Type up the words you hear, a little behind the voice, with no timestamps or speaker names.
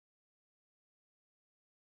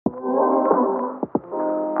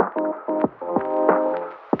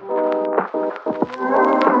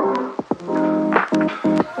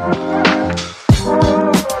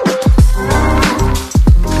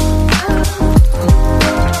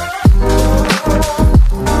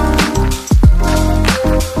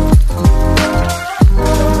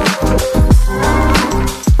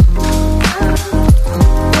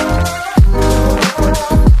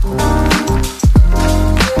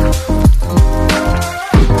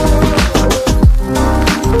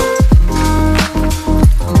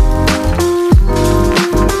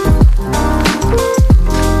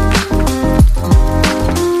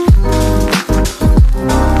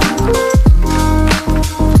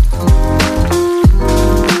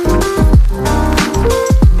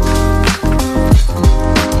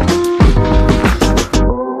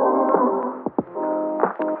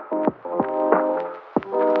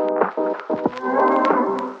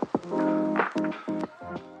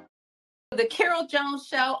the Carol Jones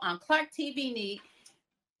Show on Clark TV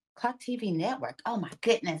Network. Oh my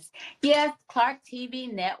goodness. Yes, Clark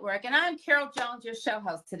TV Network. And I'm Carol Jones, your show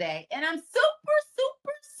host today. And I'm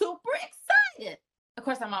super excited. Of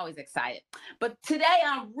course, I'm always excited. But today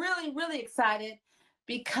I'm really excited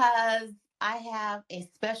because I have a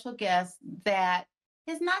special guest that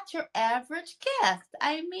is not your average guest.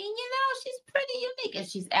 I mean, she's pretty unique and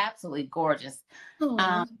she's absolutely gorgeous.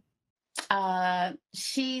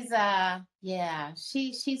 She's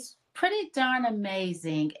pretty darn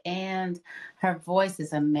amazing, and her voice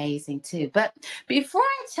is amazing too. But before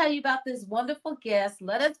I tell you about this wonderful guest,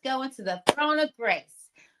 let us go into the throne of grace.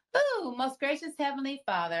 Ooh, most gracious Heavenly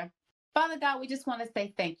Father. Father God, we just want to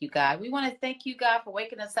say thank you, God. We want to thank you, God, for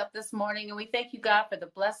waking us up this morning. And we thank you, God, for the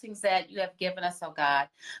blessings that you have given us, oh God.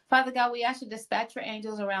 Father God, we ask you to dispatch your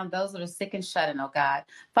angels around those that are sick and shut in, oh God.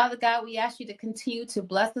 Father God, we ask you to continue to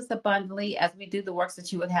bless us abundantly as we do the works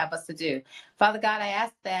that you would have us to do. Father God, I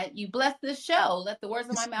ask that you bless this show. Let the words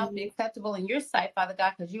of my mouth be acceptable in your sight, Father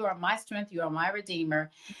God, because you are my strength. You are my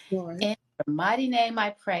redeemer. Lord. In your mighty name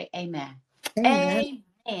I pray. Amen. Amen.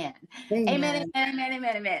 Amen.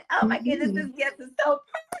 Amen. Oh my goodness, this guest is so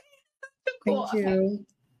perfect. So cool. Thank you.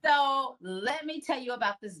 So let me tell you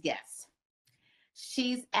about this guest.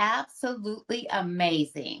 She's absolutely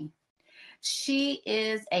amazing. She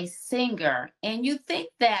is a singer, and you think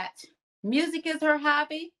that music is her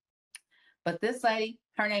hobby, but this lady,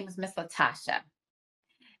 her name is Miss Latasha.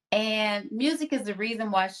 And music is the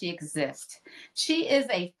reason why she exists. She is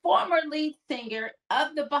a former lead singer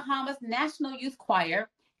of the Bahamas National Youth Choir,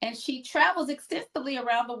 and she travels extensively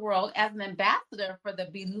around the world as an ambassador for the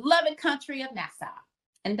beloved country of Nassau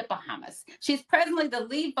in the Bahamas. She's presently the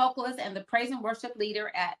lead vocalist and the praise and worship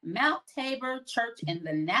leader at Mount Tabor Church in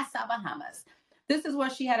the Nassau Bahamas. This is where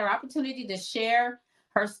she had her opportunity to share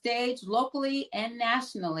her stage locally and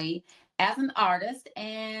nationally as an artist,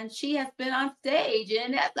 and she has been on stage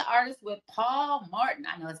and as the artist with Paul Morton.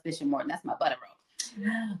 I know it's Bishop Morton. That's my butter roll.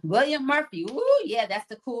 William Murphy. Ooh, yeah, that's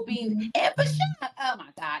the cool beans. And Vashawn. Oh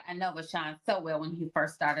my God, I know Vashawn so well when he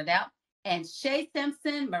first started out. And Sha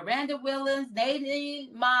Simpson, Miranda Willis,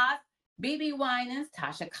 Nadene Moss, Bebe Winans,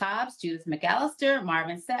 Tasha Cobbs, Judith McAllister,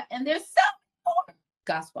 Marvin Sapp, and there's so many more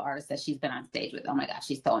gospel artists that she's been on stage with. Oh my gosh,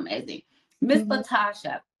 she's so amazing. Miss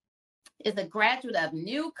Latasha is a graduate of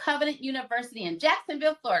New Covenant University in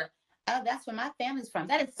Jacksonville, Florida. Oh, that's where my family's from.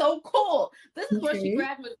 That is so cool. This is where she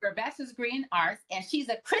graduated with her bachelor's degree in arts, and she's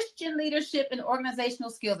a Christian leadership and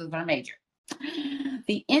organizational skills as her major.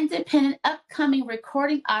 The independent upcoming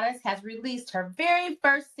recording artist has released her very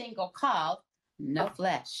first single called No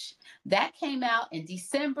Flesh. That came out in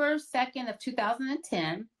December 2nd of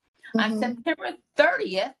 2010. On September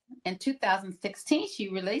 30th in 2016, she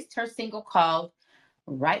released her single called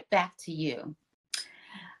Right Back to You.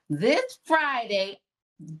 This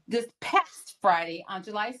past Friday, on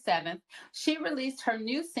July 7th, she released her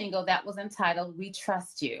new single that was entitled We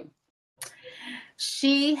Trust You.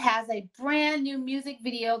 She has a brand new music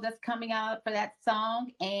video that's coming out for that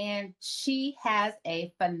song, and she has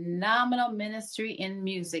a phenomenal ministry in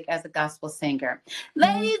music as a gospel singer.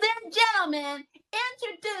 Ladies and gentlemen,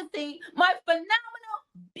 introducing my phenomenal,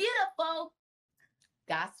 beautiful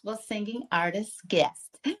gospel singing artist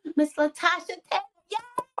guest, Miss Latasha Taylor. Yay!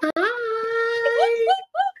 Hi.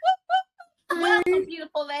 Welcome,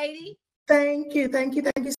 beautiful lady. Thank you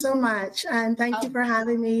so much. And thank you for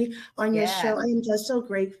having me on your show. I am just so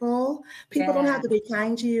grateful. People don't have to be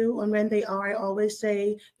kind to you. And when they are, I always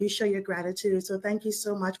say you show your gratitude. So thank you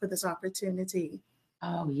so much for this opportunity.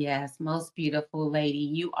 Oh, yes. Most beautiful lady.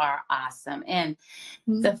 You are awesome. And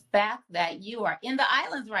the fact that you are in the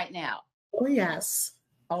islands right now. Oh, yes.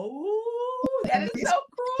 Oh, that is so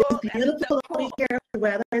cool. It's beautiful here. The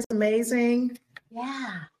weather is amazing.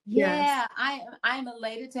 Yeah. I'm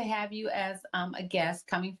elated to have you as a guest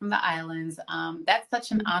coming from the islands. That's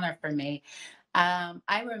such an honor for me.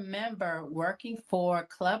 I remember working for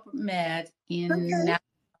Club Med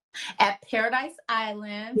at Paradise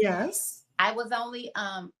Island. Yes. I was only,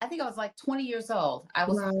 I think I was like 20 years old. I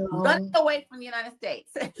was running away from the United States.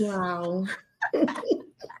 Wow.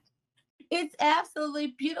 It's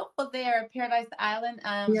absolutely beautiful there at Paradise Island.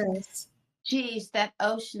 Yes. Geez, that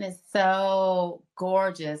ocean is so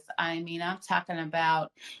gorgeous. I mean, I'm talking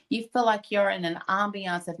about, you feel like you're in an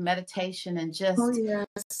ambiance of meditation and just,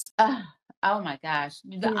 oh my gosh.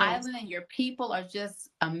 The island and your people are just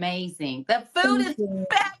amazing. The food is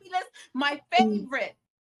fabulous. My favorite,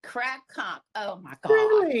 crab conch. Oh my God.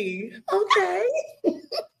 Really? Okay.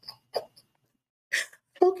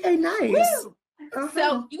 Okay, nice. Woo!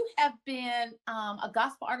 So you have been a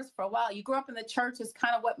gospel artist for a while. You grew up in the church is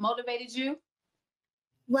kind of what motivated you?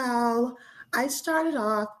 Well, I started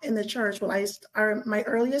off in the church. My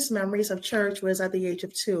earliest memories of church was at the age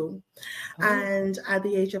of 2. Oh. And at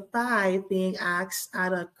the age of 5, being asked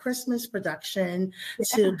at a Christmas production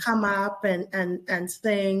to come up and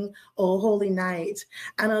sing "Oh Holy Night."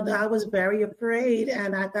 And although I was very afraid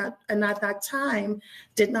and at that time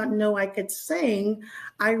did not know I could sing,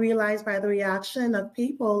 I realized by the reaction of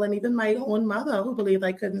people and even my own mother who believed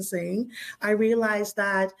I couldn't sing, I realized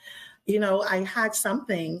that I had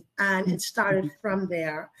something, and it started from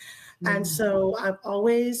there. And so I've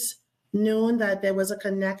always known that there was a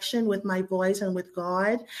connection with my voice and with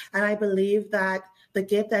God. And I believe that the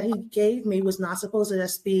gift that he gave me was not supposed to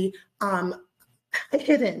just be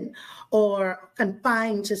hidden or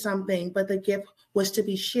confined to something, but the gift was to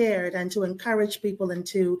be shared and to encourage people and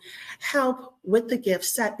to help with the gift,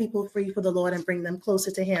 set people free for the Lord and bring them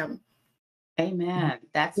closer to him. Amen.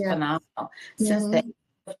 That's phenomenal. Since the age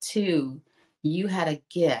of 2, you had a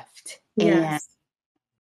gift. Yes.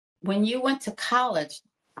 And when you went to college,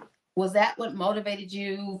 was that what motivated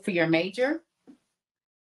you for your major?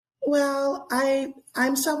 Well,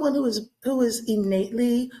 I'm someone who is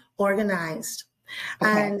innately organized.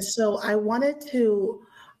 Okay. And so I wanted to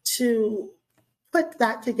put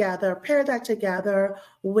that together, pair that together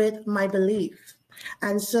with my belief.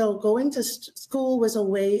 And so going to school was a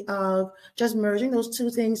way of just merging those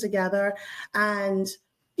two things together. And,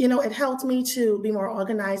 it helped me to be more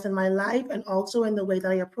organized in my life and also in the way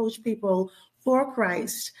that I approach people for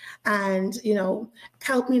Christ and,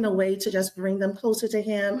 help me in a way to just bring them closer to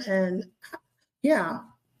him. And yeah.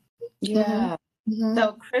 Mm-hmm.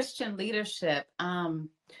 So Christian leadership,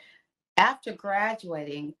 after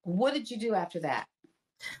graduating, what did you do after that?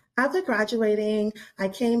 After graduating, I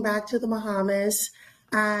came back to the Bahamas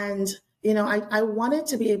and, I wanted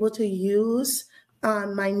to be able to use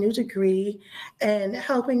my new degree and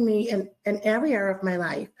helping me in every area of my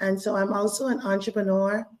life. And so I'm also an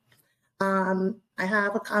entrepreneur. I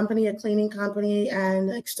have a company, a cleaning company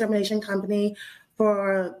and extermination company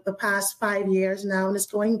for the past 5 years now, and it's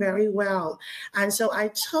going very well. And so I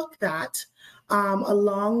took that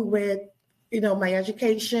along with my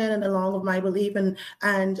education and along with my belief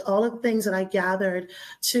and all of the things that I gathered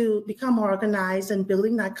to become more organized and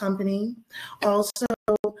building that company. Also,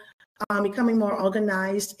 becoming more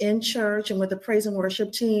organized in church and with the praise and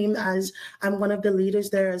worship team as I'm one of the leaders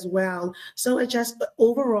there as well. So it just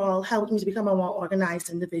overall helped me to become a more organized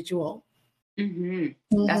individual.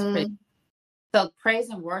 That's pretty. So praise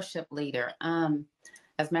and worship leader.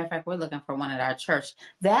 As a matter of fact, we're looking for one at our church.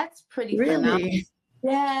 That's pretty phenomenal.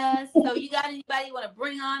 Yes. So you got anybody you want to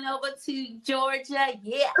bring on over to Georgia?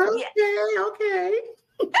 Yeah. Okay.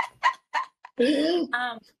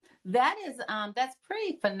 That's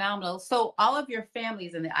pretty phenomenal. So all of your family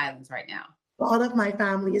is in the islands right now. All of my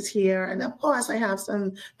family is here. And of course, I have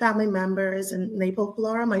some family members in Naples,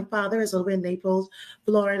 Florida. My father is over in Naples,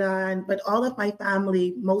 Florida. But all of my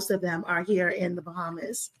family, most of them are here in the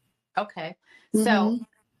Bahamas. Okay. So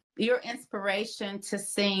your inspiration to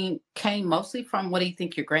sing came mostly from, what do you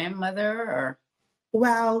think, your grandmother or?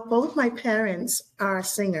 Well, both my parents are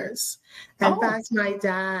singers. In fact, my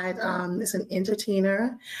dad is an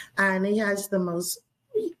entertainer and he has the most,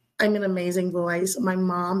 amazing voice. My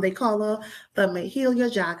mom, they call her the Mahalia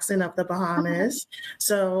Jackson of the Bahamas.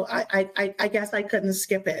 So I guess I couldn't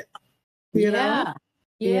skip it. You know?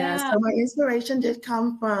 So my inspiration did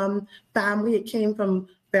come from family. It came from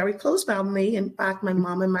very close family. In fact, my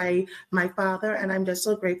mom and my father, and I'm just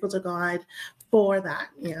so grateful to God for that,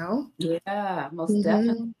 Yeah, most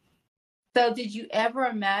definitely. So did you ever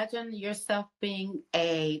imagine yourself being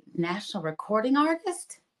a national recording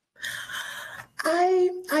artist?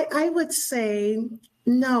 I would say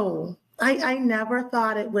no. I never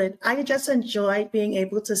thought it would. I just enjoyed being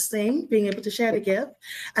able to sing, being able to share the gift,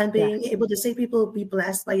 and being able to see people be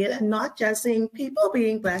blessed by it, and not just seeing people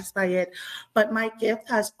being blessed by it, but my gift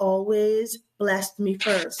has always blessed me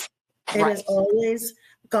first. It is always,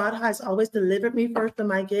 God has always delivered me first from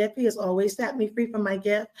my gift. He has always set me free from my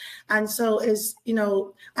gift. And so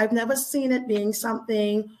I've never seen it being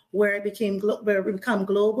something where it become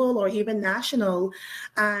global or even national.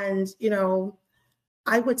 And,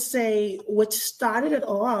 I would say what started it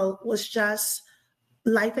all was just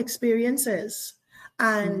life experiences.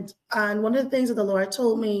 And one of the things that the Lord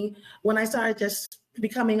told me when I started just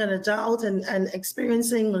becoming an adult and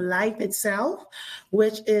experiencing life itself,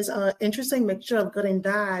 which is an interesting mixture of good and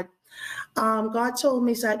bad. God told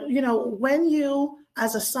me, said, when you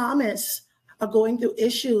as a psalmist are going through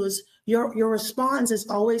issues, your response is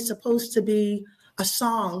always supposed to be a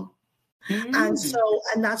song. And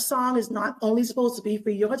that song is not only supposed to be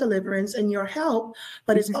for your deliverance and your help,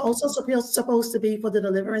 but it's also supposed to be for the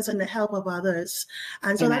deliverance and the help of others.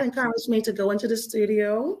 And so that encouraged me to go into the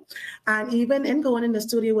studio. And even in going in the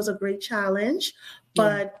studio was a great challenge,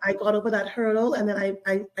 but I got over that hurdle, and then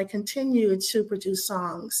I continued to produce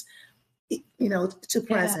songs, to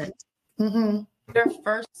present. Your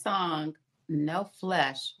first song, No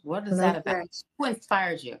Flesh, what is that about? Who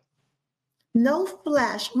inspired you? No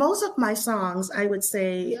Flesh. Most of my songs, I would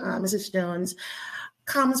say, Mrs. Jones,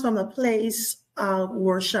 comes from a place of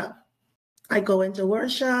worship. I go into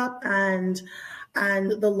worship and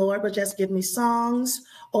the Lord would just give me songs,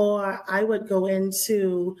 or I would go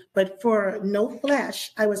into, but for No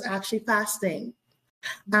Flesh, I was actually fasting.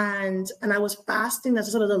 And I was fasting that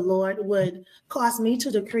sort of the Lord would cause me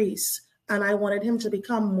to decrease. And I wanted him to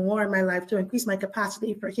become more in my life, to increase my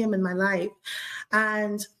capacity for him in my life.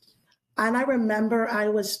 And I remember I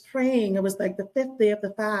was praying, it was like the 5th day of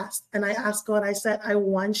the fast. And I asked God, I said, I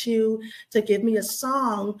want you to give me a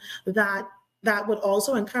song that would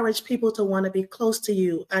also encourage people to want to be close to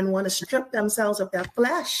you and want to strip themselves of their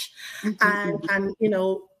flesh and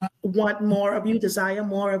want more of you, desire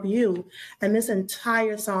more of you. And this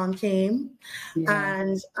entire song came,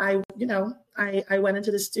 and I went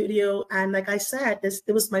into the studio, and like I said,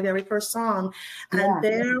 it was my very first song, and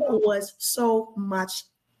there was so much.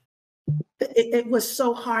 It was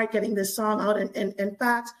so hard getting this song out. And in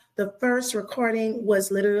fact, the first recording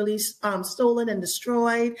was literally stolen and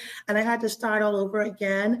destroyed, and I had to start all over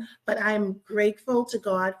again. But I'm grateful to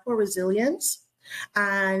God for resilience.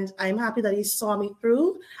 And I'm happy that he saw me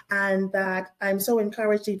through, and that I'm so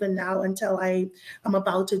encouraged even now until I'm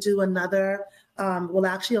about to do another,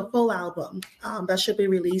 actually a full album that should be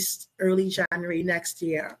released early January next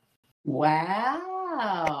year.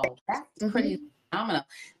 Wow. That's pretty phenomenal.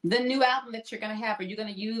 The new album that you're going to have, are you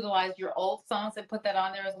going to utilize your old songs and put that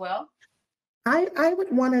on there as well? I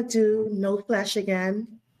would want to do No Flesh again.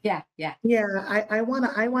 Yeah. I want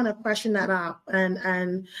to freshen that up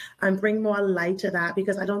and bring more light to that,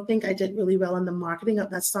 because I don't think I did really well in the marketing of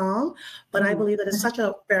that song. But I believe that it's such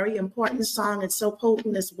a very important song. It's so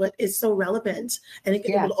potent. It's so relevant, and it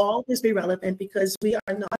will always be relevant, because we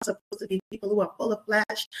are not supposed to be people who are full of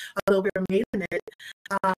flesh, although we're made in it.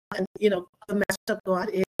 And the message of God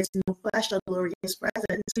is no flesh, the glory is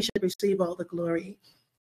present. We should receive all the glory.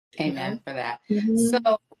 Amen for that.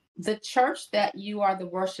 So the church that you are the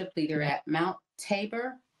worship leader at, Mount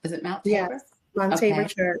Tabor, is it Mount Tabor? Yes, Mount Tabor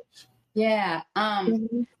Church. Yeah.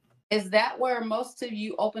 Is that where most of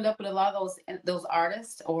you opened up with a lot of those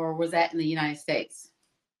artists, or was that in the United States?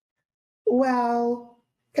 Well,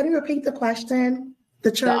 can you repeat the question?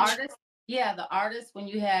 The church? The artists, when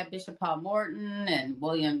you had Bishop Paul Morton and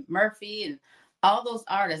William Murphy and all those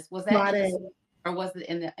artists, was that or was it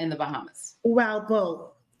in the Bahamas? Well,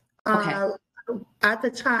 both. At the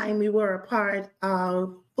time, we were a part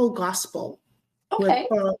of Full Gospel. Okay.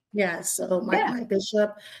 So my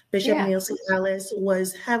Bishop Nielsen Ellis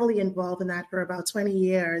was heavily involved in that for about 20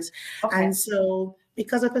 years. Okay. And so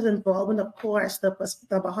because of his involvement, of course, the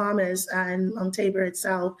Bahamas and Mount Tabor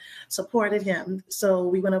itself supported him. So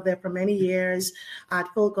we went over there for many years at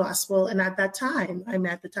Full Gospel. And at that time, I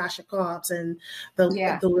met the Tasha Cobbs and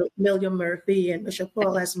the William Murphy and Bishop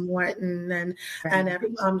Paul S. Morton and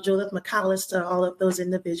Judith McAllister, all of those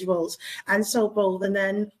individuals. And so both. And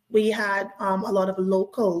then we had a lot of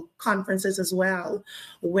local conferences as well,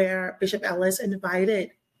 where Bishop Ellis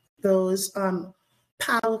invited those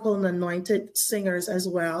powerful and anointed singers as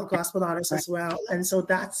well, gospel artists as well. And so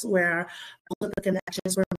that's where all of the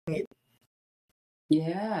connections were made.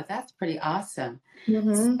 Yeah, that's pretty awesome.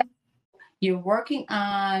 So you're working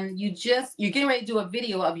on, you're getting ready to do a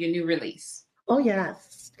video of your new release. Oh,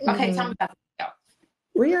 yes. Okay, tell me about the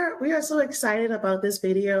video. We are so excited about this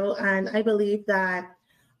video, and I believe that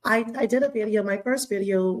I did a video. My first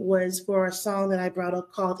video was for a song that I brought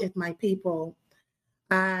up called If My People.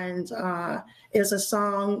 And it's a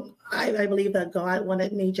song I believe that God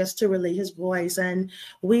wanted me just to relay his voice. And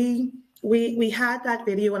we had that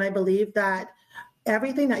video, and I believe that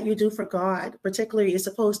everything that you do for God, particularly, is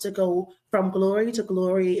supposed to go from glory to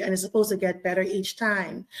glory, and it's supposed to get better each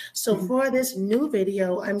time. So for this new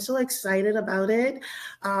video, I'm so excited about it.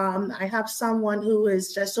 I have someone who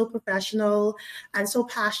is just so professional and so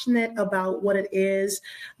passionate about what it is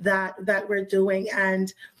that we're doing.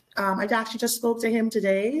 And I actually just spoke to him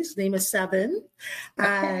today. His name is Seven,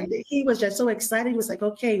 and he was just so excited. He was like,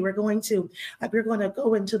 "Okay, we're going to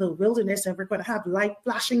go into the wilderness, and we're going to have light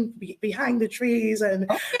flashing behind the trees, and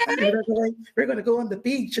we're going to go on the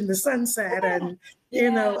beach in the sunset, and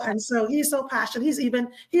you know." And so he's so passionate.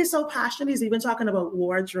 He's so passionate. He's even talking about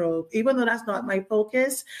wardrobe, even though that's not my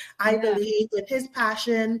focus. I believe with his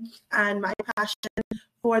passion and my passion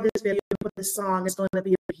for this video, for this song, is going to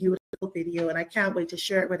be a beautiful video, and I can't wait to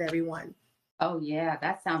share it with everyone. Oh yeah,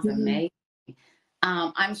 that sounds amazing.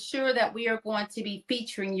 I'm sure that we are going to be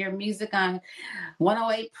featuring your music on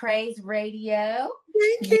 108 Praise Radio.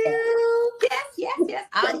 Thank you. Yes.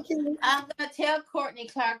 I'm going to tell Courtney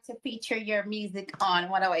Clark to feature your music on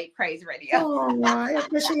 108 Praise Radio. Oh, I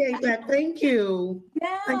appreciate that. Thank you.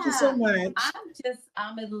 Yeah. Thank you so much.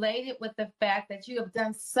 I'm elated with the fact that you have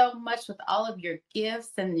done so much with all of your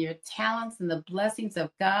gifts and your talents and the blessings of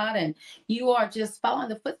God. And you are just following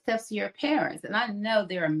the footsteps of your parents. And I know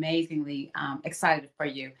they're amazingly excited for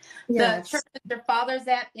you. Yes. The church that your father's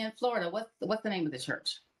at in Florida, what's the name of the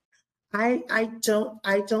church? I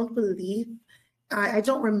don't believe, I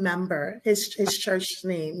don't remember his church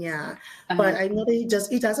name. Yeah. But I know that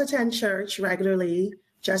he does attend church regularly,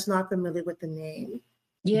 just not familiar with the name.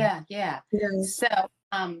 Yeah. Yes. So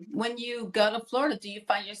when you go to Florida, do you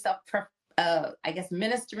find yourself,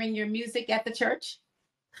 ministering your music at the church?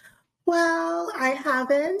 Well, I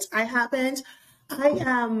haven't.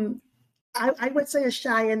 I would say a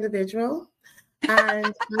shy individual.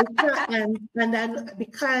 And then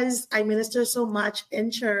because I minister so much in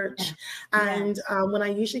church, and when I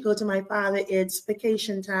usually go to my father, it's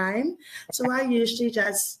vacation time. So I usually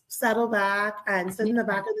just settle back and sit in the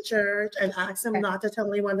back of the church and ask him not to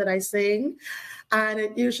tell anyone that I sing. And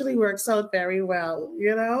it usually works out very well,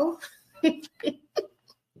 you know?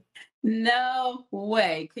 No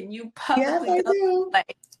way. Can you publicly yes, I do.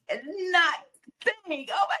 And not sing?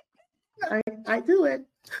 Oh my God. I do it.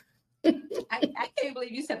 I can't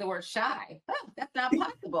believe you said the word shy. Oh, that's not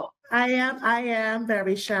possible. I am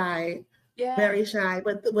very shy. Yeah. Very shy.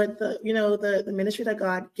 But with the ministry that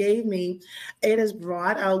God gave me, it has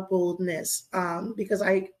brought out boldness. Because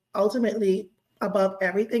I ultimately, above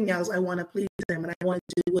everything else, I want to please him, and I want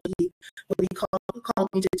to do what he called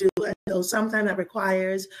me to do. And so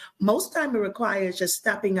most time it requires just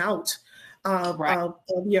stepping out of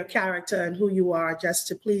your character and who you are, just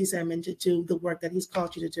to please him and to do the work that he's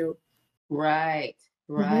called you to do. Right.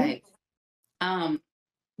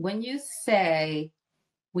 When you say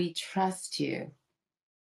we trust you,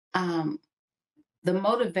 the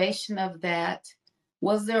motivation of that,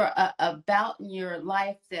 was there a bout in your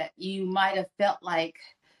life that you might have felt like,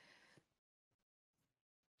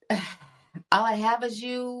 all I have is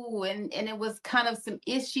you, and it was kind of some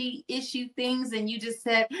issue things, and you just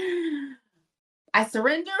said, I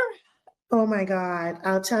surrender? Oh my God,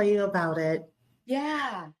 I'll tell you about it.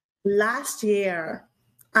 Yeah. Last year,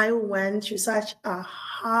 I went through such a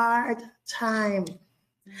hard time.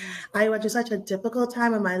 I went through such a difficult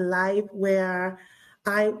time in my life where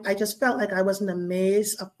I just felt like I was in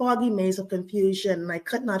a foggy maze of confusion, and I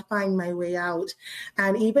could not find my way out.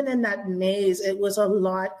 And even in that maze, it was a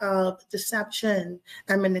lot of deception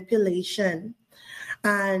and manipulation.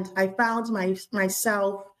 And I found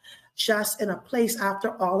myself just in a place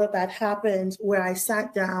after all of that happened where I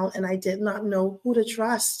sat down and I did not know who to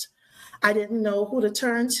trust. I didn't know who to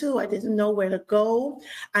turn to. I didn't know where to go.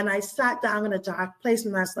 And I sat down in a dark place,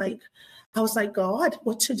 and I was like, God,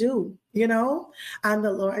 what to do, you know? And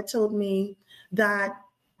the Lord told me that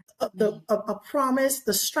a promise,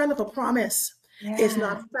 the strength of a promise is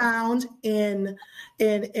not found in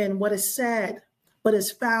what is said, but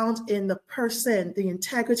is found in the person, the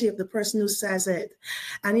integrity of the person who says it.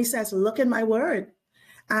 And he says, look in my word.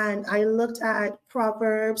 And I looked at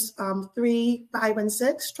Proverbs 3, 5, and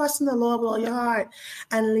 6. Trust in the Lord with all your heart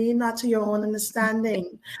and lean not to your own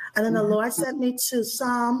understanding. And then the Lord sent me to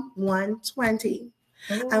Psalm 120.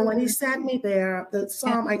 And when he sent me there, the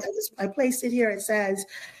Psalm, I placed it here. It says,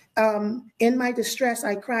 in my distress,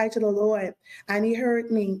 I cried to the Lord, and he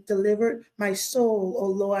heard me, delivered my soul, O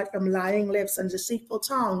Lord, from lying lips and deceitful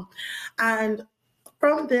tongue. And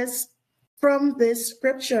from this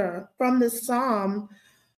scripture, from this Psalm,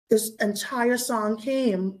 this entire song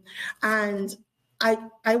came, and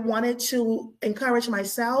I wanted to encourage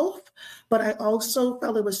myself, but I also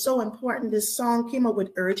felt it was so important. This song came up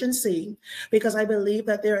with urgency, because I believe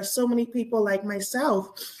that there are so many people like myself.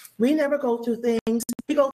 We never go through things.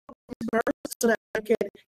 We go through first so that we can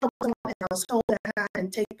help someone else, hold their hand,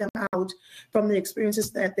 and take them out from the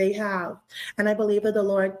experiences that they have. And I believe that the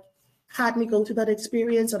Lord had me go through that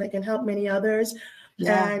experience so that I can help many others.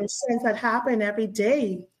 Yeah. And since that happened, every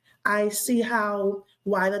day I see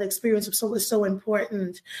why that experience was so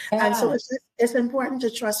important. Yeah. And so it's important to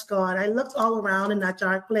trust God. I looked all around in that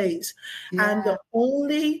dark place, and the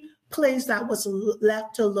only place that was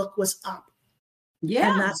left to look was up.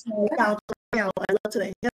 Yeah. And that's when I found I looked to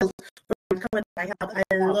the hills coming my help. I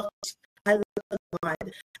looked at God,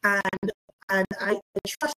 and I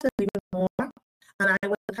trusted him even more. And I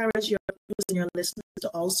would encourage your viewers and your listeners to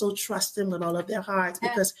also trust him with all of their hearts,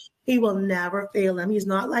 because he will never fail them. He's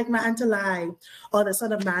not like man to lie or the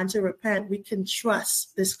son of man to repent. We can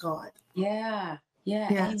trust this God. Yeah.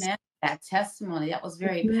 Amen. That testimony, that was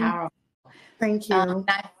very powerful. Thank you.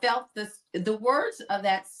 I felt the words of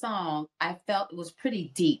that song, I felt it was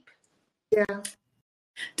pretty deep. Yeah.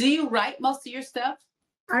 Do you write most of your stuff?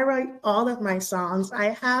 I write all of my songs.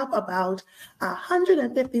 I have about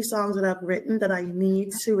 150 songs that I've written that I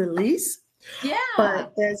need to release. Yeah.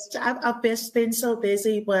 But I've been so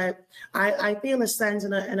busy, but I feel a sense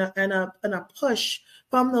and a push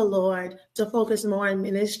from the Lord to focus more on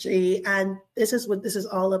ministry. And this is what this is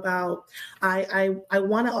all about. I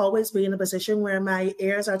want to always be in a position where my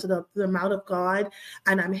ears are to the mouth of God,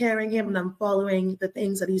 and I'm hearing him and I'm following the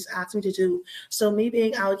things that he's asked me to do. So me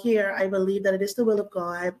being out here, I believe that it is the will of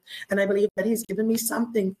God. And I believe that he's given me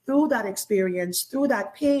something through that experience, through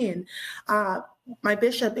that pain. My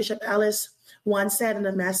Bishop Ellis, once said in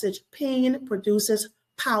a message, pain produces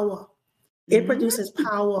power. It produces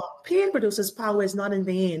power. Pain produces power. Is not in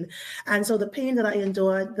vain. And so the pain that I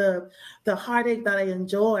endured, the heartache that I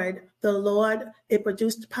endured, the Lord, it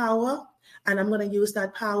produced power. And I'm going to use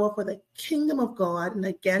that power for the kingdom of God and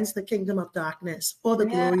against the kingdom of darkness, for the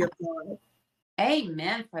glory of God.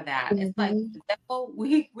 Amen for that. It's like the devil,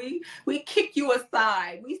 we kick you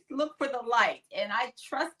aside. We look for the light, and I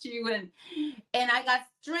trust you, and I got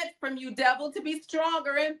strength from you, devil, to be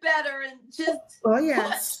stronger and better, and just push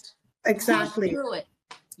through it.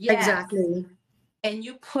 Yes. Exactly. And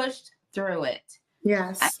you pushed through it.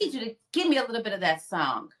 Yes. I need you to give me a little bit of that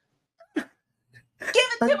song. Give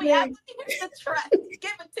it to me. I want to hear the trust.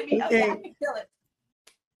 Give it to me. Okay, I can feel it.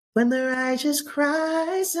 When the righteous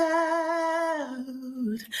cries out,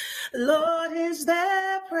 Lord is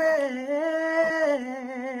their prayer,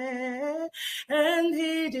 and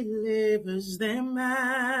he delivers them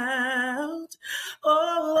out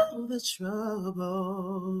of the trouble.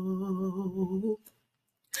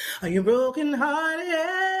 Are you brokenhearted?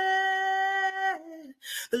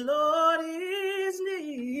 The Lord is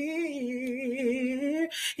near.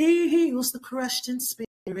 He heals the crushed in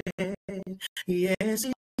spirit. Yes,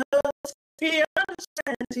 he does. He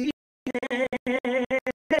understands. He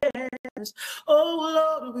cares.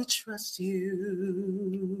 Oh Lord, we trust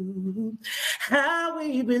you. How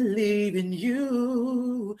we believe in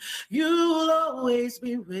you. You'll always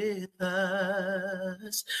be with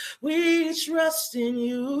us. We trust in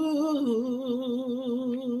you.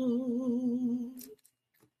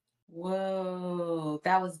 Whoa,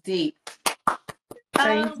 that was deep.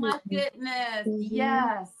 Thank oh my goodness.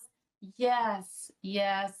 Yes.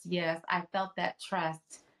 I felt that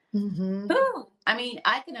trust. I mean,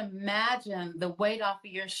 I can imagine the weight off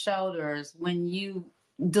of your shoulders when you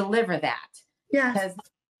deliver that. Yes.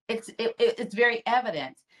 Because it's very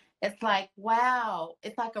evident. It's like, wow,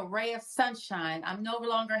 it's like a ray of sunshine. I'm no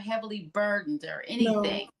longer heavily burdened or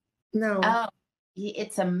anything. No. Oh,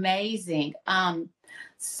 it's amazing.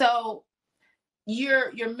 So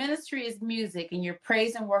your ministry is music and your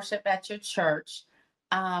praise and worship at your church.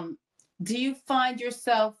 Do you find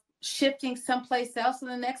yourself shifting someplace else in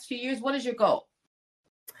the next few years? What is your goal?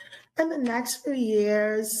 In the next few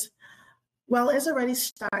years, well, it's already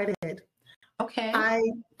started. Okay. I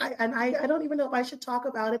don't even know if I should talk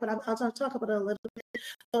about it, but I'll talk about it a little bit.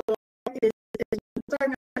 So it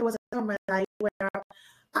was a time in my life where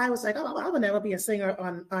I was like, oh, I will never be a singer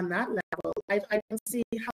on that level. I don't see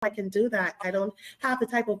how I can do that. I don't have the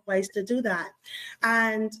type of voice to do that.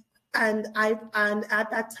 And at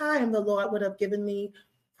that time, the Lord would have given me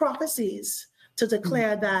prophecies to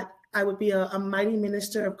declare that I would be a mighty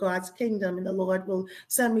minister of God's kingdom, and the Lord will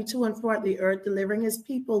send me to and fro the earth, delivering his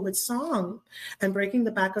people with song and breaking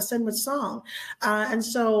the back of sin with song. And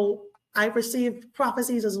so I've received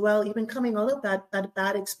prophecies as well, even coming out of that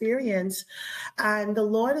bad experience. And the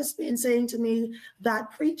Lord has been saying to me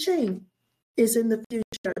that preaching is in the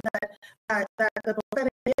future, that the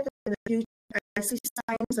prophetic is in the future. I see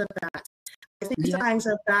signs of that. I see signs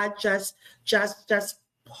of that just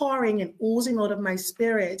pouring and oozing out of my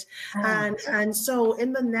spirit. And so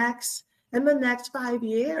in the next in the next 5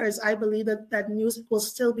 years, I believe that music will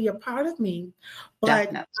still be a part of me.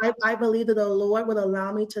 But I believe that the Lord will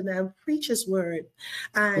allow me to then preach his word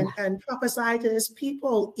and prophesy to his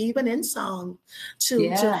people, even in song, to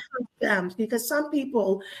help them. Because some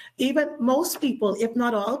people, even most people, if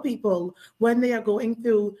not all people, when they are going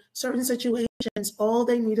through certain situations, all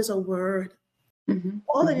they need is a word.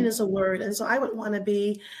 All they need is a word. And so I would want to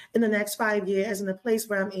be in the next 5 years in a place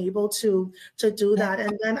where I'm able to do that.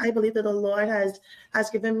 And then I believe that the Lord has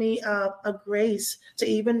given me a grace to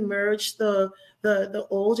even merge the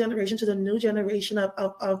old generation to the new generation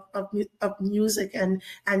of music and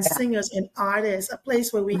singers and artists, a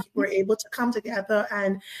place where we were able to come together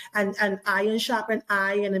and iron sharpen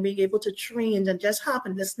iron and being able to train and just have a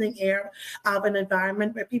listening ear of an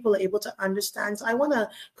environment where people are able to understand. So I want to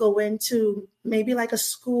go into maybe like a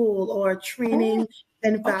school or a training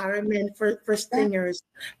environment for singers,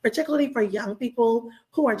 particularly for young people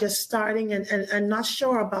who are just starting and not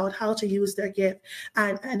sure about how to use their gift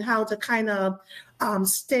and how to kind of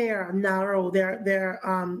narrow their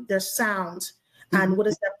sound and what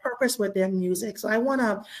is their purpose with their music. So I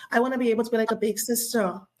wanna be able to be like a big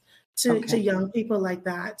sister to young people like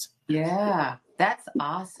that. Yeah, that's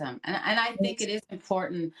awesome. And I think it is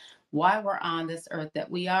important while we're on this earth that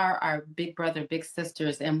we are our big brother, big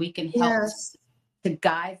sisters, and we can help to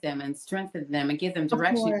guide them and strengthen them and give them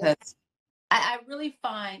direction. Because I really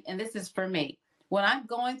find, and this is for me, when I'm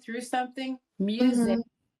going through something, music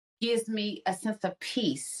gives me a sense of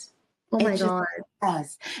peace. Oh my God.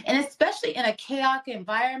 Does. And especially in a chaotic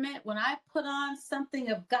environment, when I put on something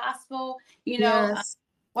of gospel, you know,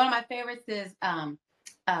 one of my favorites is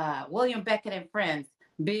William Beckett and Friends.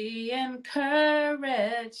 Be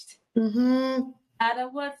encouraged. No matter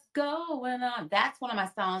what's going on. That's one of my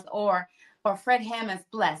songs. Or Fred Hammond's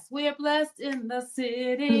Blessed. We're blessed in the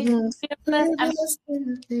city. We're blessed.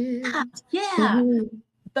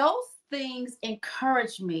 Those things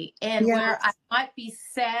encourage me. And where I might be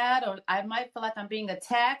sad or I might feel like I'm being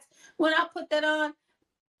attacked, when I put that on,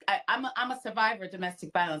 I'm a survivor of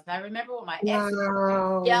domestic violence. I remember when my ex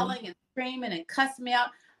was yelling and screaming and cussing me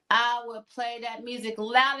out, I would play that music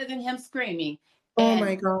louder than him screaming. Oh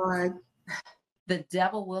my God. The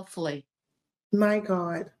devil will flee. My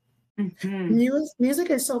God. Music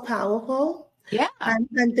is so powerful. Yeah.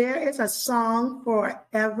 And there is a song for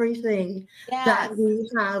everything that we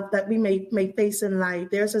have, that we may face in life.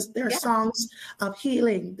 There are songs of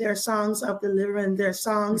healing. There are songs of deliverance. There are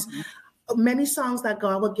songs, many songs that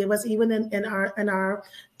God will give us even in our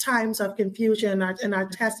times of confusion, in our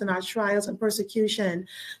tests and our trials and persecution.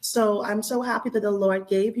 So I'm so happy that the Lord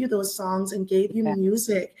gave you those songs and gave you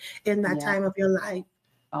music in that time of your life.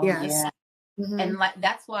 Oh, yeah. And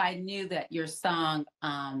that's why I knew that your song,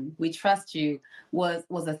 We Trust You, was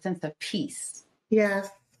a sense of peace.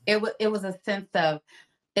 Yes. It was a sense of,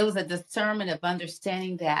 it was a discernment of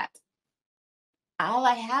understanding that all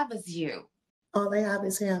I have is you. All I have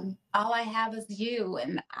is him. All I have is you.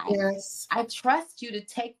 And I trust you to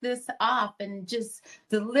take this off and just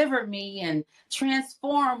deliver me and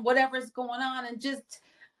transform whatever's going on and just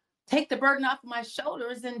take the burden off of my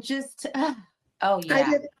shoulders and just, oh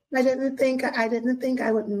yeah. I didn't think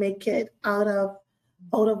I would make it out of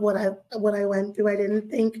what I went through. I didn't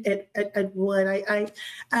think it would.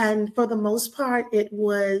 And for the most part, it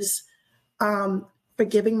was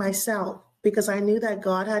forgiving myself, because I knew that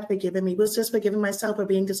God had forgiven me. It was just forgiving myself for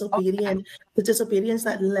being disobedient, the disobedience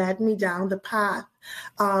that led me down the path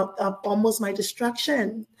of almost my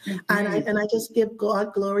destruction. And I just give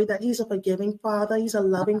God glory that he's a forgiving Father, he's a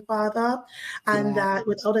loving Father, and that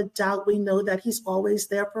without a doubt, we know that he's always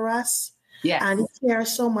there for us. And he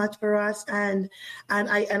cares so much for us. And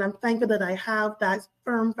I'm thankful that I have that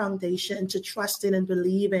firm foundation to trust in and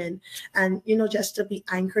believe in, and, just to be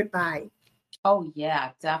anchored by. Oh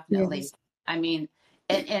yeah, definitely. Yes. I mean,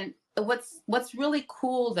 and what's really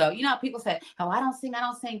cool though, how people say, oh, I don't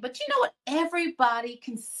sing, but you know what? Everybody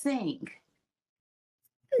can sing.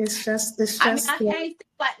 It's just I mean, I can't sing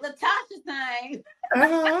like Latasha sings.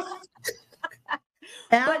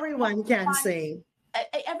 Everyone can sing.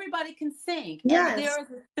 Everybody can sing. Yes. And there is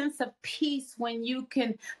a sense of peace when you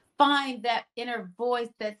can find that inner voice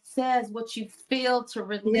that says what you feel, to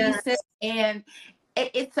release it. And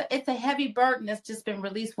it's a heavy burden that's just been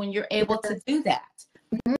released when you're able to do that.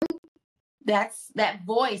 That's that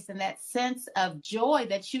voice and that sense of joy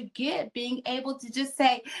that you get being able to just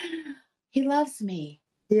say, he loves me.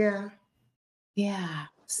 Yeah.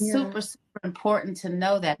 Super important to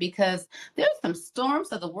know that, because there's some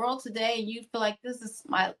storms of the world today and you feel like this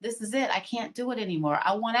is it. I can't do it anymore.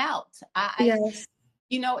 I want out.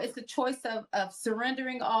 it's a choice of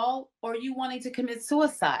surrendering all or you wanting to commit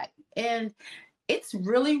suicide. And it's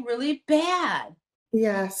really, really bad.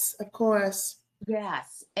 Yes, of course.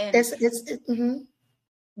 Yes. And there's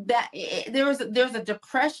a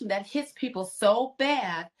depression that hits people so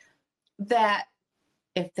bad that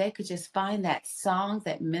if they could just find that song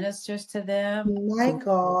that ministers to them. My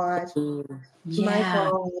God. Yeah. My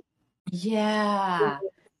God. Yeah.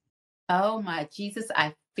 Oh my Jesus,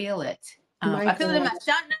 I feel it. I feel it in my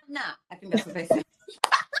shot now. I think that's what they say.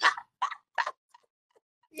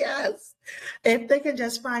 Yes. If they can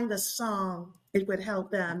just find the song, it would help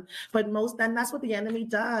them. But that's what the enemy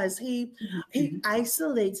does. He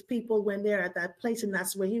isolates people when they're at that place, and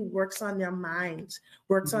that's where he works on their minds,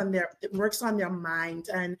 works on their mind.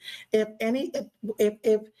 And if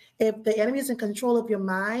the enemy is in control of your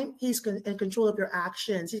mind, he's in control of your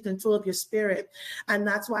actions, he's in control of your spirit. And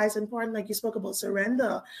that's why it's important, like you spoke about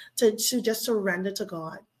surrender, to just surrender to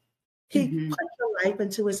God. He put your life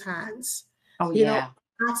into his hands. Oh, yeah.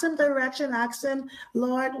 Ask him direction. Ask him,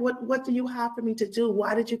 Lord, what do you have for me to do?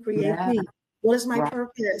 Why did you create me? What is my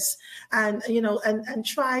purpose? And, and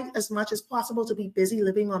try as much as possible to be busy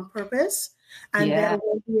living on purpose. And there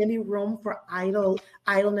won't be any room for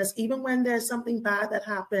idleness. Even when there's something bad that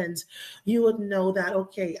happens, you would know that,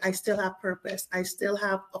 okay, I still have purpose. I still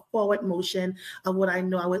have a forward motion of what I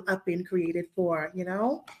know I've been created for,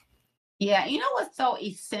 Yeah. You know what's so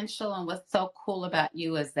essential and what's so cool about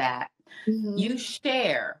you is that you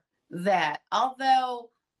share that although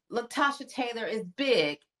Latasha Taylor is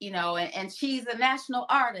big, and she's a national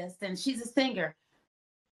artist and she's a singer,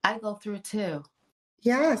 I go through too.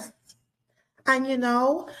 Yes. And,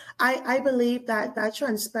 I believe that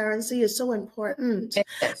transparency is so important.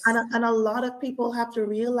 Yes. And a lot of people have to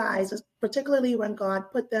realize, particularly when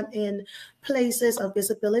God put them in places of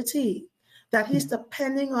visibility, that he's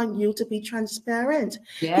depending on you to be transparent.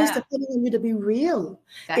 Yeah. He's depending on you to be real.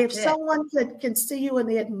 If someone can see you and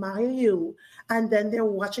they admire you, and then they're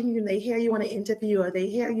watching you and they hear you on an interview or they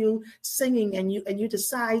hear you singing and you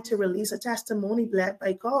decide to release a testimony led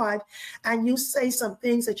by God, and you say some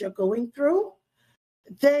things that you're going through,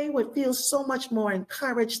 they would feel so much more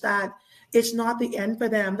encouraged that it's not the end for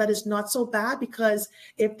them, that it's not so bad, because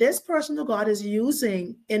if this person who God is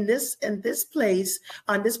using in this place,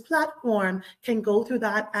 on this platform, can go through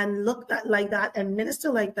that and look like that and minister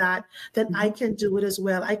like that, then I can do it as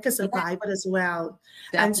well. I can survive it as well.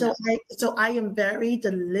 Definitely. And so I am very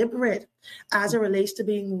deliberate as it relates to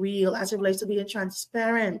being real, as it relates to being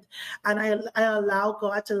transparent. And I allow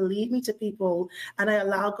God to lead me to people, and I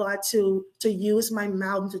allow God to use my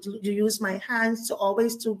mouth, to use my hands to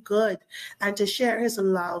always do good and to share his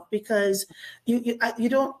love, because you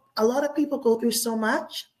don't, a lot of people go through so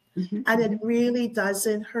much, and it really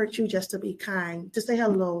doesn't hurt you just to be kind, to say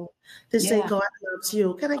hello, to say God loves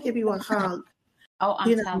you. Can I give you a hug? Oh,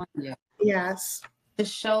 I'm telling you. Yes. To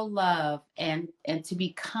show love and to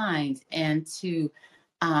be kind and to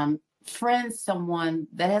friend someone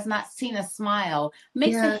that has not seen a smile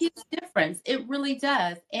makes a huge difference. It really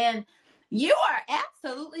does. And you are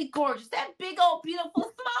absolutely gorgeous. That big old beautiful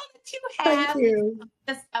smile that you have is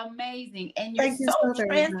just amazing. And you're so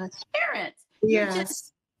transparent.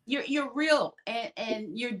 Yes. You're real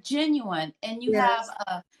and you're genuine, and you have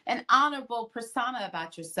an honorable persona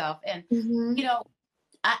about yourself. And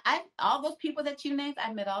I all those people that you named,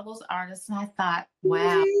 I met all those artists, and I thought,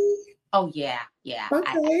 wow. Oh yeah.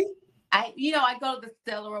 Okay. I go to the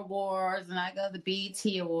Stellar Awards, and I go to the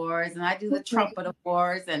BET Awards, and I do the Trumpet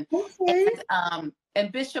Awards,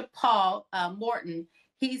 and Bishop Paul Morton,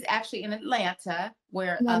 he's actually in Atlanta,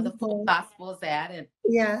 where the Full Gospel is at, and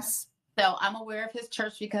so I'm aware of his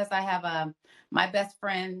church because I have my best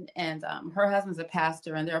friend and her husband's a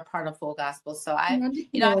pastor, and they're a part of Full Gospel. So I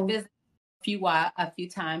visit a few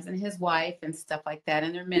times, and his wife and stuff like that,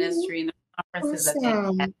 and their ministry and the conferences.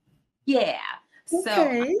 Awesome. Yeah.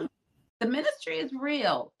 So the ministry is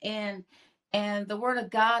real, and the word of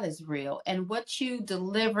God is real, and what you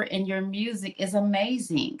deliver in your music is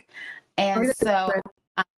amazing. And so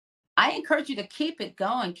I encourage you to keep it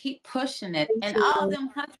going, keep pushing it. And all them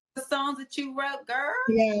hundreds of songs that you wrote, girl.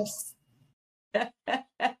 Yes.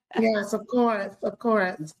 Yes, of course.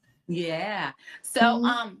 Yeah. So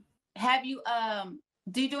have you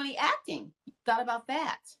do you do any acting? Thought about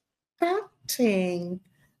that? Acting.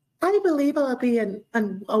 I believe I'll be a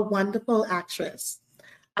wonderful actress.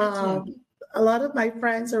 A lot of my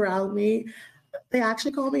friends around me, they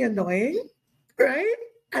actually call me annoying, right?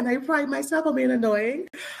 And I pride myself on being annoying.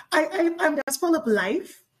 I'm just full of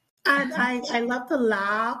life, and I love to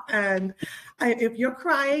laugh. And if you're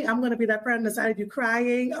crying, I'm going to be that friend on the side of you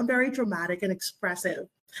crying. I'm very dramatic and expressive.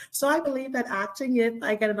 So I believe that acting, if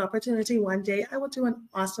I get an opportunity one day, I will do an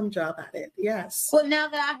awesome job at it. Yes. Well, now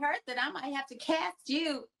that I heard that, I might have to cast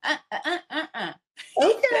you. Okay.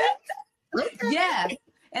 Okay. Yes.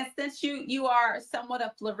 And since you are somewhat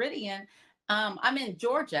a Floridian, I'm in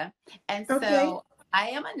Georgia, and so I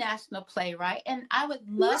am a national playwright, and I would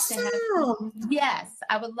love to have you, yes,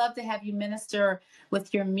 I would love to have you minister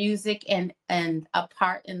with your music and a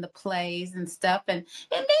part in the plays and stuff, and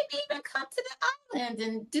maybe even come to the island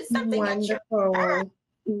and do something. Wonderful.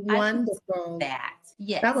 Wonderful. That.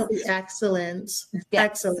 Yes. That would be excellent. Yes.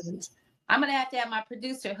 Excellent. I'm going to have my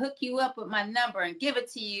producer hook you up with my number and give it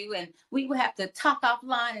to you. And we will have to talk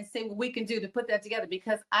offline and see what we can do to put that together,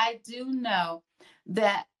 because I do know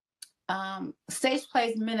that stage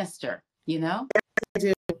plays minister, you know? They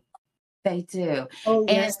do. They do. Oh,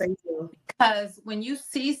 yes, they do. Because when you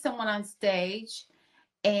see someone on stage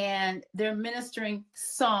and they're ministering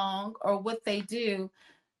song or what they do,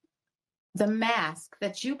 the mask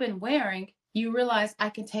that you've been wearing, you realize I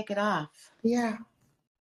can take it off. Yeah.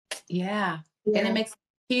 Yeah. And it makes a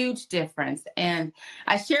huge difference. And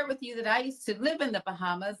I shared with you that I used to live in the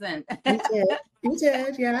Bahamas, and you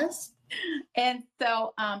did, yes. And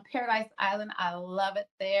so Paradise Island, I love it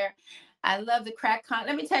there. I love the crack con.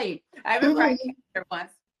 Let me tell you, I remember I came there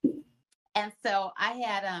once. And so I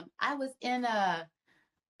had I was in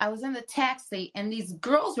the taxi, and these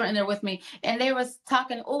girls were in there with me, and they was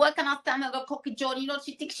talking, oh, I cannot stand a cookie Jordan. You know,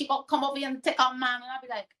 she thinks she gonna come over here and take our mom. And I'll be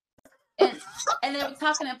like, and they were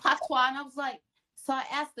talking in patois, and I was like, so I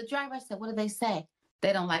asked the driver, I said, what did they say?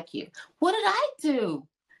 They don't like you. What did I do?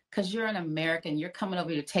 Because you're an American, you're coming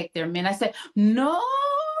over here to take their men. I said, no.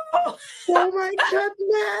 Oh my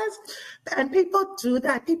goodness. And people do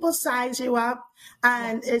that. People size you up,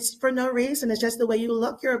 and it's for no reason. It's just the way you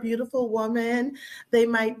look. You're a beautiful woman. They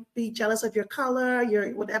might be jealous of your color, your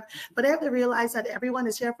whatever, but they have to realize that everyone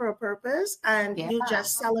is here for a purpose, and you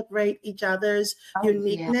just celebrate each other's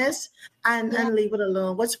uniqueness and leave it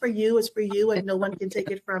alone. What's for you is for you, and no one can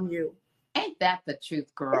take it from you. Ain't that the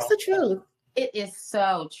truth, girl? It's the truth. It is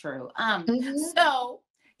so true. So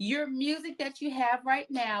your music that you have right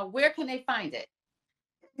now, where can they find it?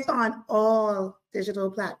 It's on all digital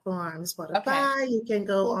platforms. Spotify, you can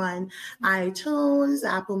go on iTunes,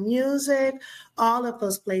 Apple Music, all of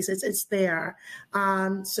those places. It's there.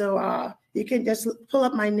 So you can just pull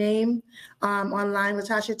up my name online,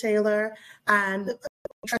 Latasha Taylor, and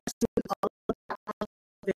all of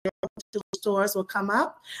the stores will come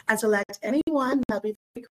up and select anyone. That'll be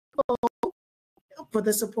very cool for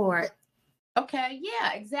the support. Okay,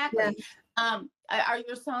 yeah, exactly. Yeah. Are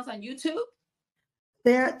your songs on YouTube?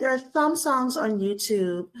 There are some songs on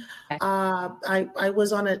YouTube. Okay. I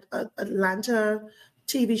was on an Atlanta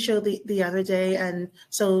TV show the other day, and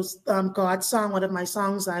so God's Song, one of my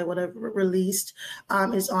songs I would have released,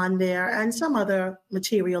 is on there, and some other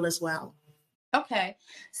material as well. Okay,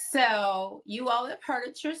 so you all have heard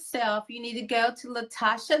it yourself. You need to go to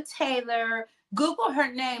Latasha Taylor. Google her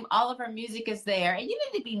name. All of her music is there. And you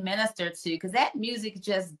need to be ministered to, because that music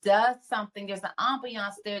just does something. There's an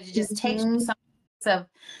ambiance there that just takes you some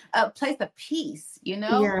a place of peace, you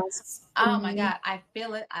know? Yes. Oh my God. I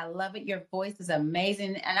feel it. I love it. Your voice is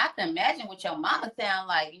amazing. And I can imagine what your mama sound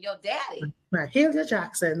like and your daddy. Right. Hilda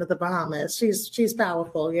Jackson of the Bahamas. She's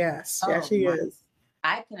powerful. Yes. Yes, she is.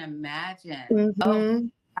 I can imagine. Oh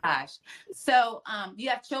gosh. So you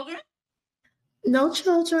have children? No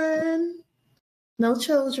children. No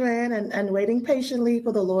children, and waiting patiently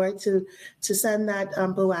for the Lord to send that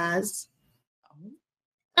Boaz.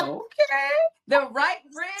 Okay. The right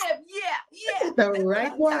rib. Yeah. The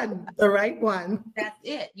right one. The right one. That's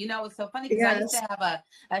it. You know, it's so funny because I used to have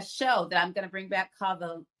a show that I'm going to bring back called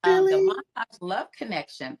the Montage Love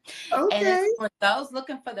Connection. Okay. And it's for those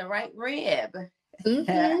looking for the right rib.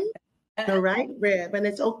 The right rib. And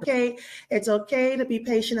it's okay. It's okay to be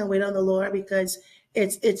patient and wait on the Lord, because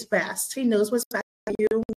it's best. He knows what's best for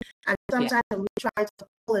you. And sometimes when we try to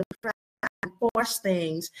pull and force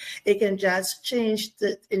things, it can just change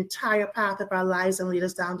the entire path of our lives and lead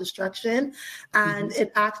us down destruction. And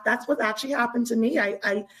that's what actually happened to me.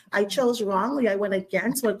 I chose wrongly. I went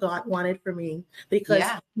against what God wanted for me, because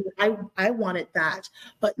I wanted that.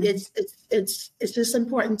 But it's just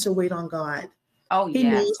important to wait on God. Oh, he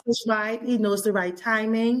knows what's right. He knows the right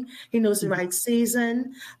timing. He knows the right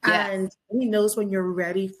season. And he knows when you're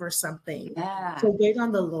ready for something. Yeah. So wait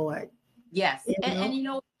on the Lord. Yes. And you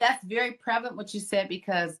know, that's very prevalent what you said,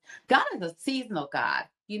 because God is a seasonal God,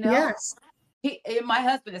 you know? Yes. My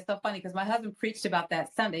husband is so funny, because my husband preached about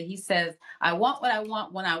that Sunday. He says, I want what I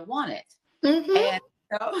want when I want it. And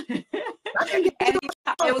know? I can get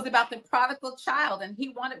And it was about the prodigal child, and he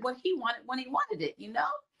wanted what he wanted when he wanted it, you know?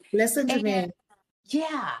 Listen to And me.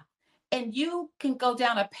 yeah. And you can go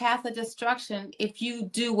down a path of destruction if you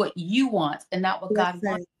do what you want and not what God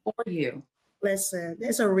wants for you. Listen,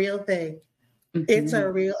 it's a real thing. Mm-hmm. It's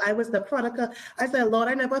a real, I was the prodigal. I said, Lord,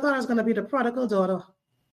 I never thought I was going to be the prodigal daughter.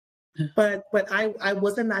 But I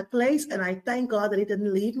was in that place, and I thank God that he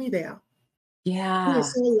didn't leave me there. Yeah. He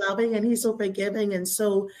is so loving, and he's so forgiving and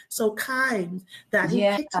so kind that he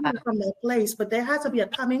kicks me from that place. But there has to be a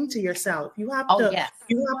coming to yourself. You have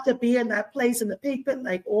to be in that place in the pulpit,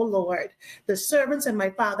 like, oh Lord, the servants in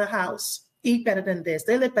my Father's house eat better than this.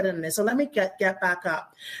 They live better than this. So let me get back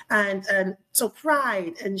up. And so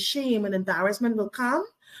pride and shame and embarrassment will come.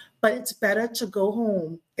 But it's better to go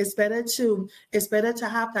home. It's better to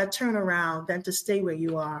have that turnaround than to stay where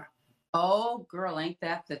you are. Oh, girl, ain't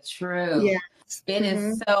that the truth? Yes. It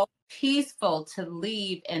is so peaceful to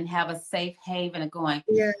leave and have a safe haven of going,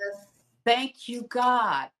 yes. Thank you,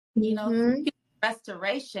 God. You know, thank you for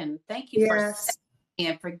restoration. Thank you for saving me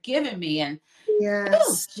and forgiving me. And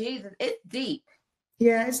oh, Jesus, it's deep.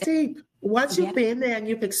 Yeah, it's deep. Once you've been there and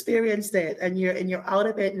you've experienced it and you're out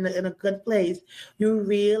of it in a good place, you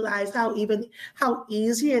realize how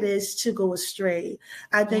easy it is to go astray.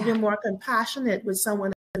 I think you're more compassionate with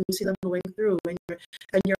someone and you see them going through, and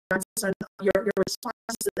your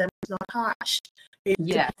response to them is not harsh. It's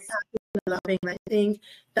loving. I think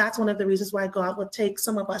that's one of the reasons why God will take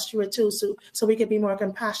some of us through it too, so we can be more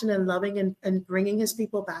compassionate and loving and bringing his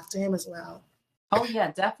people back to him as well. Oh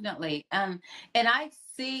yeah, definitely. And I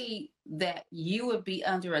see that you would be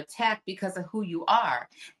under attack because of who you are.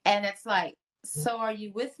 And it's like, so are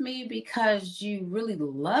you with me because you really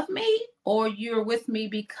love me, or you're with me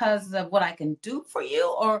because of what I can do for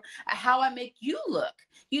you, or how I make you look?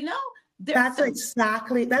 You know, that's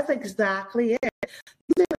exactly it.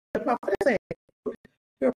 You're a prophetess.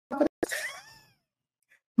 You're a prophetess.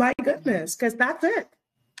 My goodness, because that's it.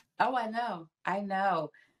 Oh, I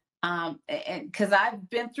know. And because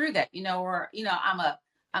I've been through that, you know, or, you know,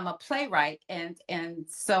 I'm a playwright, and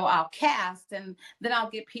so I'll cast, and then I'll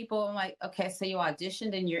get people, I'm like, okay, so you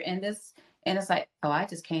auditioned and you're in this, and it's like, oh, I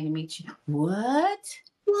just came to meet you. What?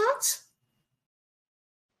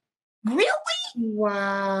 Really?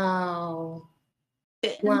 Wow.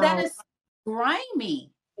 And that is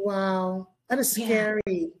grimy. Wow. That is scary.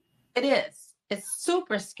 It is. It's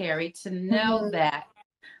super scary to know that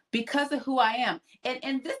because of who I am.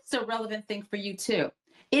 And this is a relevant thing for you too.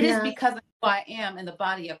 It is because of who I am in the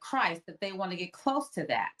body of Christ that they want to get close to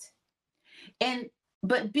that.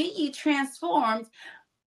 But be ye transformed,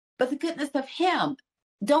 but the goodness of him.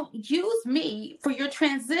 Don't use me for your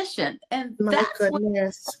transition. And that's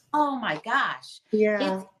oh my gosh.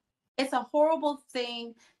 Yeah. It's a horrible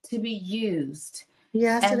thing to be used.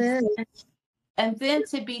 Yes, it is. And then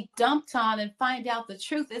to be dumped on and find out the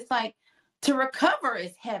truth. It's like, to recover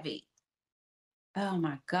is heavy. Oh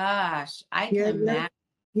my gosh. I can imagine.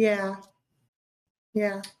 Yeah.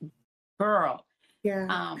 Girl.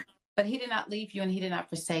 Yeah. But he did not leave you and he did not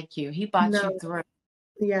forsake you. He brought you through.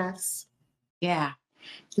 Yes. Yeah.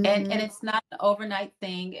 And it's not an overnight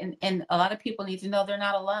thing. And a lot of people need to know they're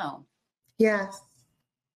not alone. Yes.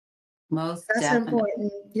 That's definitely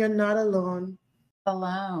important. You're not alone.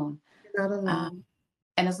 You're not alone.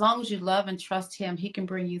 And as long as you love and trust him, he can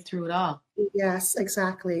bring you through it all. Yes,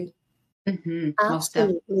 exactly.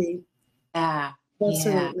 Absolutely.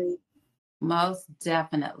 Absolutely. Most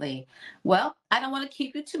definitely. Well, I don't want to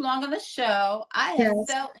keep you too long on the show. I have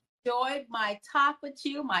so enjoyed my talk with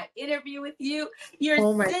you, my interview with you. You're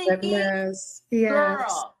singing. Goodness.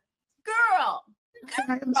 Yes. Girl.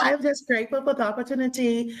 I'm just grateful for the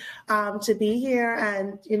opportunity to be here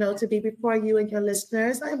and, you know, to be before you and your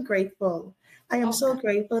listeners. I'm grateful. I am so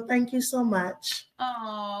grateful. Thank you so much.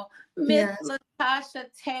 Oh, Miss Latasha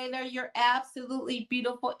Taylor, you're absolutely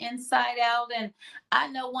beautiful inside out. And I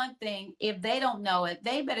know one thing, if they don't know it,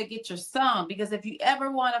 they better get your song, because if you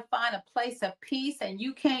ever want to find a place of peace and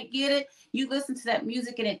you can't get it, you listen to that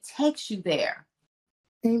music and it takes you there.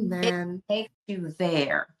 Amen. It takes you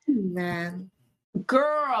there. Amen.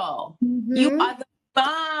 Girl, you are the bomb.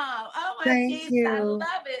 Oh my Jesus, I love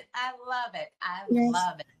it. I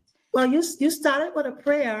love it. Well, you started with a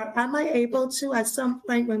prayer. Am I able to, at some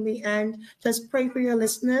point when we end, just pray for your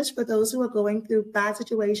listeners, for those who are going through bad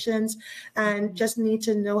situations and just need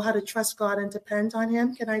to know how to trust God and depend on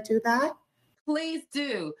him? Can I do that? Please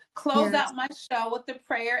do. Close out my show with the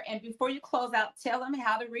prayer. And before you close out, tell them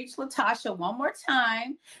how to reach Latasha one more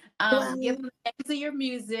time. Give them the names of your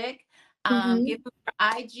music. Give them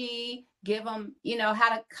your IG. Give them, you know,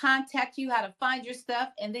 how to contact you, how to find your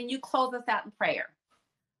stuff. And then you close us out in prayer.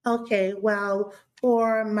 Okay, well,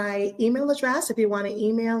 for my email address, if you want to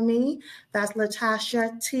email me, that's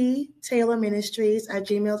Latasha T. Taylor Ministries at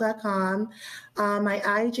gmail.com.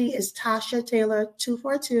 My IG is Tasha Taylor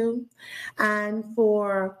 242. And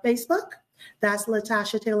for Facebook, that's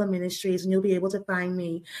Latasha Taylor Ministries, and you'll be able to find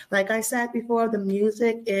me. Like I said before, the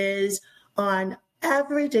music is on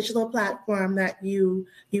every digital platform that you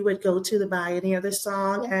would go to buy any other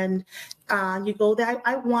song, and you go there.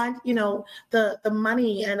 I want, the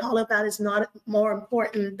money and all of that is not more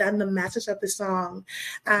important than the message of the song.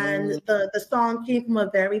 And the song came from a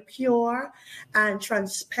very pure and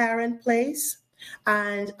transparent place.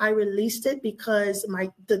 And I released it because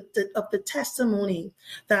of the testimony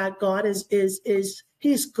that God is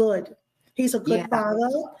He's good. He's a good father,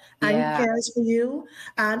 and he cares for you.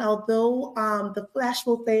 And although the flesh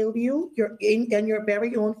will fail you, you're in your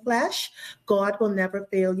very own flesh, God will never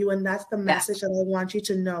fail you. And that's the message that I want you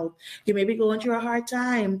to know. You may be going through a hard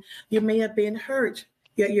time. You may have been hurt.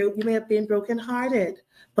 You may have been brokenhearted,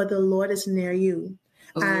 but the Lord is near you.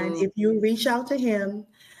 Ooh. And if you reach out to him,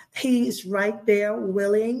 he is right there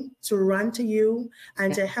willing to run to you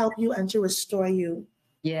and to help you and to restore you.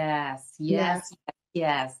 Yes.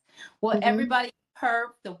 Well, everybody heard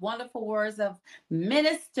the wonderful words of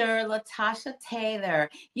Minister Latasha Taylor.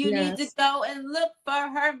 You need to go and look for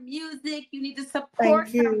her music. You need to support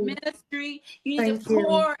her ministry. You need to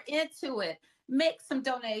pour into it. Make some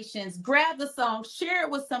donations. Grab the song. Share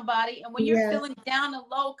it with somebody. And when you're feeling down and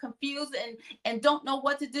low, confused, and don't know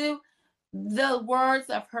what to do, the words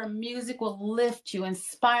of her music will lift you,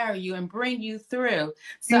 inspire you, and bring you through.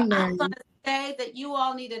 So I'm going to say that you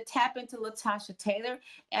all need to tap into Latasha Taylor.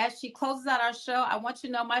 As she closes out our show, I want you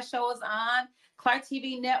to know my show is on Clark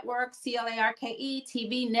TV Network, CLARKE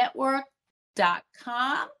TV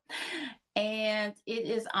Network.com. And it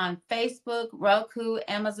is on Facebook, Roku,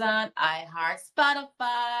 Amazon, iHeart,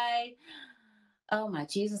 Spotify. Oh my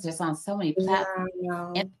Jesus, there's on so many platforms.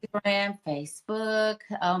 Instagram, Facebook.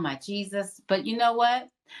 Oh my Jesus. But you know what?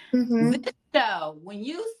 This show, when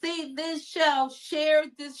you see this show, share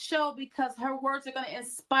this show, because her words are going to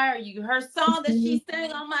inspire you. Her song that she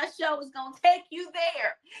sang on my show is going to take you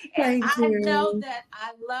there. And I know that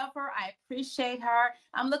I love her. I appreciate her.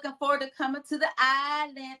 I'm looking forward to coming to the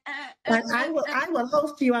island. I will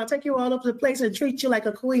host you. I'll take you all over the place and treat you like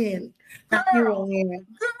a queen. Girl,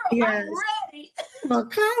 I'm ready. Well,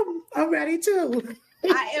 come. I'm ready too.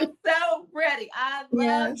 I am so ready. I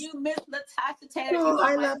love you, Miss Latasha Taylor. Oh,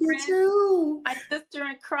 I love you too. My sister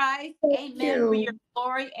in Christ. Amen for your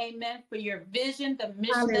glory. Amen for your vision, the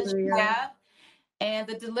mission that you have, and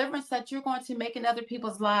the deliverance that you're going to make in other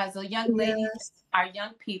people's lives. So young ladies, our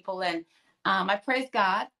young people. And I praise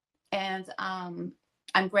God. And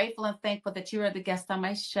I'm grateful and thankful that you are the guest on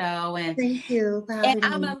my show. And thank you. And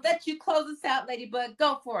I'm going to let you close us out, Ladybug.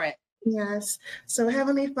 Go for it. Yes. So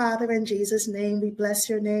Heavenly Father, in Jesus' name, we bless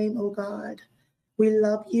your name, oh God. We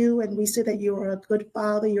love you, and we say that you are a good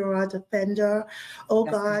father. You are our defender. Oh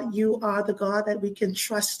God, you are the God that we can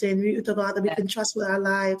trust in. You're the God that we can trust with our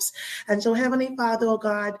lives. And so Heavenly Father, oh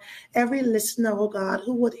God, every listener, oh God,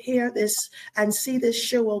 who would hear this and see this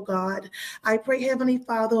show, oh God, I pray, Heavenly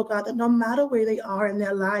Father, oh God, that no matter where they are in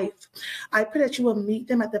their life, I pray that you will meet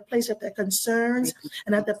them at the place of their concerns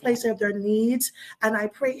and at the place of their needs. And I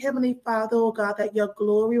pray, Heavenly Father, oh God, that your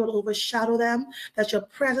glory will overshadow them, that your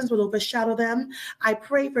presence will overshadow them. I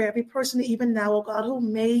pray for every person, even now, oh God, who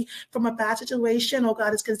may, from a bad situation, oh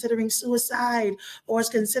God, is considering suicide or is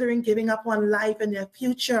considering giving up on life and their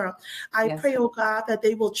future. I pray, oh God, that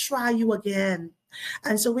they will try you again.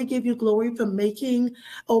 And so we give you glory for making,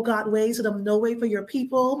 oh God, ways out of no way for your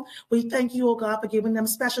people. We thank you, oh God, for giving them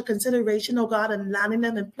special consideration, oh God, and landing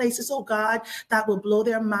them in places, oh God, that will blow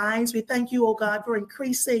their minds. We thank you, oh God, for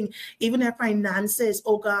increasing even their finances,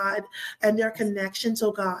 oh God, and their connections,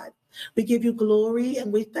 oh God. We give you glory,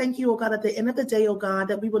 and we thank you, oh God, at the end of the day, oh God,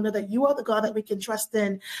 that we will know that you are the God that we can trust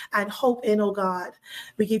in and hope in, oh God.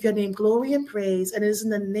 We give your name glory and praise, and it is in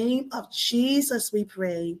the name of Jesus we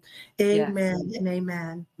pray. Amen and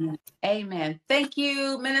amen. Amen. Thank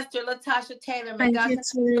you, Minister Latasha Taylor. May God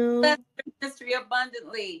bless your ministry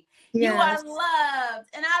abundantly. You are loved,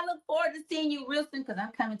 and I look forward to seeing you real soon, because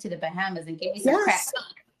I'm coming to the Bahamas and give you some crack.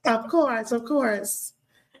 Of course.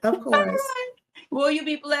 Will you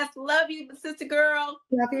be blessed? Love you, sister girl.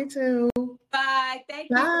 Love you too. Bye. Thank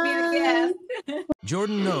you for being a guest.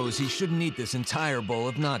 Jordan knows he shouldn't eat this entire bowl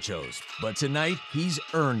of nachos, but tonight he's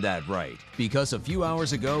earned that right, because a few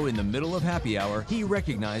hours ago in the middle of happy hour, he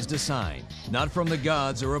recognized a sign, not from the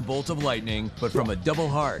gods or a bolt of lightning, but from a double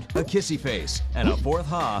heart, a kissy face, and a fourth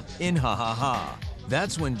ha in ha ha ha.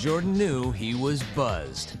 That's when Jordan knew he was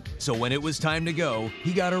buzzed. So when it was time to go,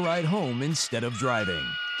 he got a ride home instead of driving.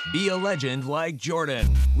 Be a legend like Jordan.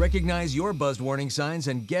 Recognize your buzzed warning signs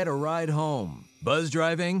and get a ride home. Buzz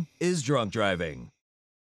driving is drunk driving.